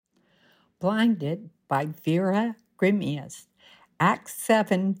Blinded by Vera Grimius, Acts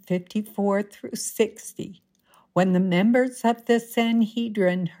 7:54 through 60. When the members of the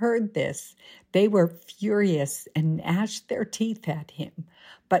Sanhedrin heard this, they were furious and gnashed their teeth at him.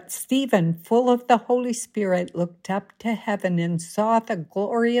 But Stephen, full of the Holy Spirit, looked up to heaven and saw the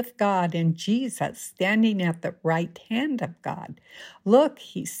glory of God and Jesus standing at the right hand of God. "Look,"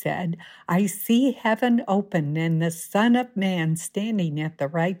 he said, "I see heaven open and the Son of Man standing at the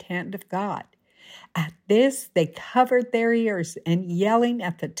right hand of God." At this, they covered their ears, and yelling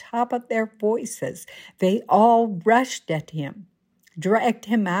at the top of their voices, they all rushed at him, dragged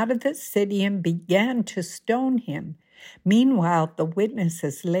him out of the city, and began to stone him. Meanwhile, the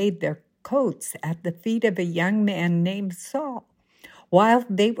witnesses laid their coats at the feet of a young man named Saul. While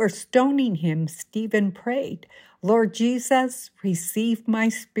they were stoning him, Stephen prayed, "Lord Jesus, receive my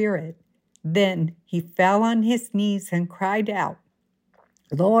spirit." Then he fell on his knees and cried out,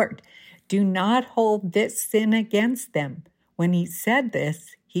 "Lord, do not hold this sin against them." When he said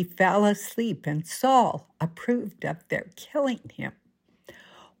this, he fell asleep, and Saul approved of their killing him.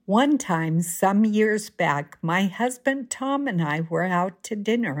 One time, some years back, my husband Tom and I were out to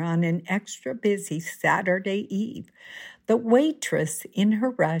dinner on an extra busy Saturday Eve. The waitress, in her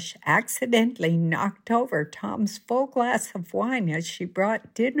rush, accidentally knocked over Tom's full glass of wine as she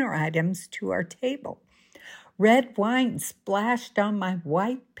brought dinner items to our table. Red wine splashed on my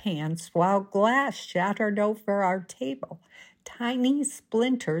white pants while glass shattered over our table. Tiny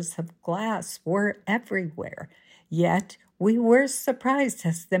splinters of glass were everywhere. Yet we were surprised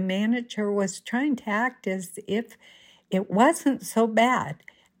as the manager was trying to act as if it wasn't so bad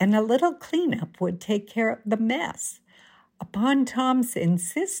and a little cleanup would take care of the mess. Upon Tom's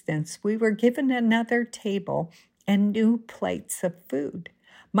insistence, we were given another table and new plates of food.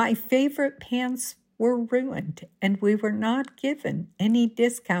 My favorite pants were ruined, and we were not given any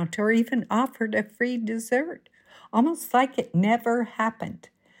discount or even offered a free dessert, almost like it never happened.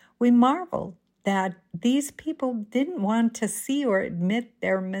 We marveled that these people didn't want to see or admit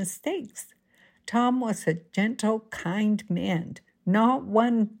their mistakes. Tom was a gentle, kind man, not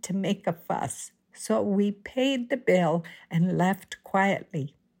one to make a fuss, so we paid the bill and left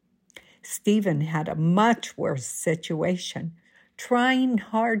quietly. Stephen had a much worse situation, trying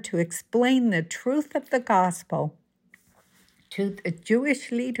hard to explain the truth of the gospel to the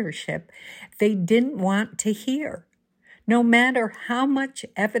Jewish leadership they didn't want to hear. No matter how much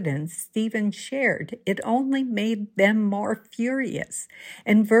evidence Stephen shared, it only made them more furious.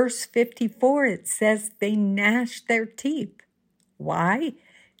 In verse 54, it says they gnashed their teeth. Why?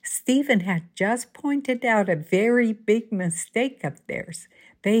 Stephen had just pointed out a very big mistake of theirs.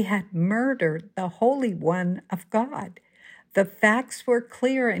 They had murdered the Holy One of God. The facts were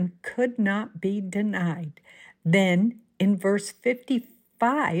clear and could not be denied. Then, in verse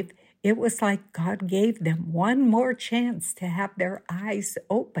 55, it was like God gave them one more chance to have their eyes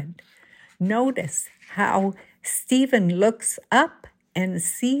opened. Notice how Stephen looks up and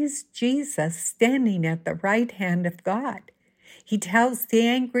sees Jesus standing at the right hand of God. He tells the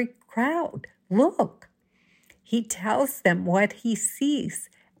angry crowd, "Look." He tells them what he sees,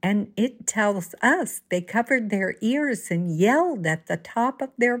 and it tells us they covered their ears and yelled at the top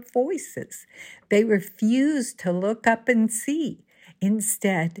of their voices. They refused to look up and see.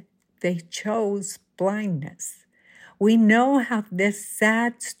 Instead, they chose blindness. We know how this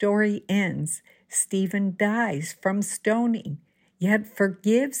sad story ends. Stephen dies from stoning, yet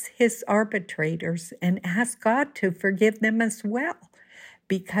forgives his arbitrators and asks God to forgive them as well.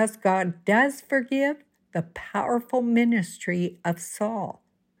 Because God does forgive, the powerful ministry of Saul,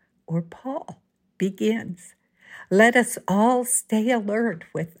 or Paul, begins. Let us all stay alert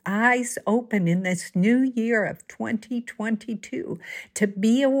with eyes open in this new year of 2022 to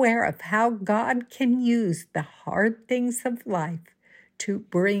be aware of how God can use the hard things of life to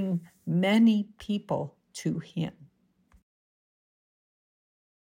bring many people to Him.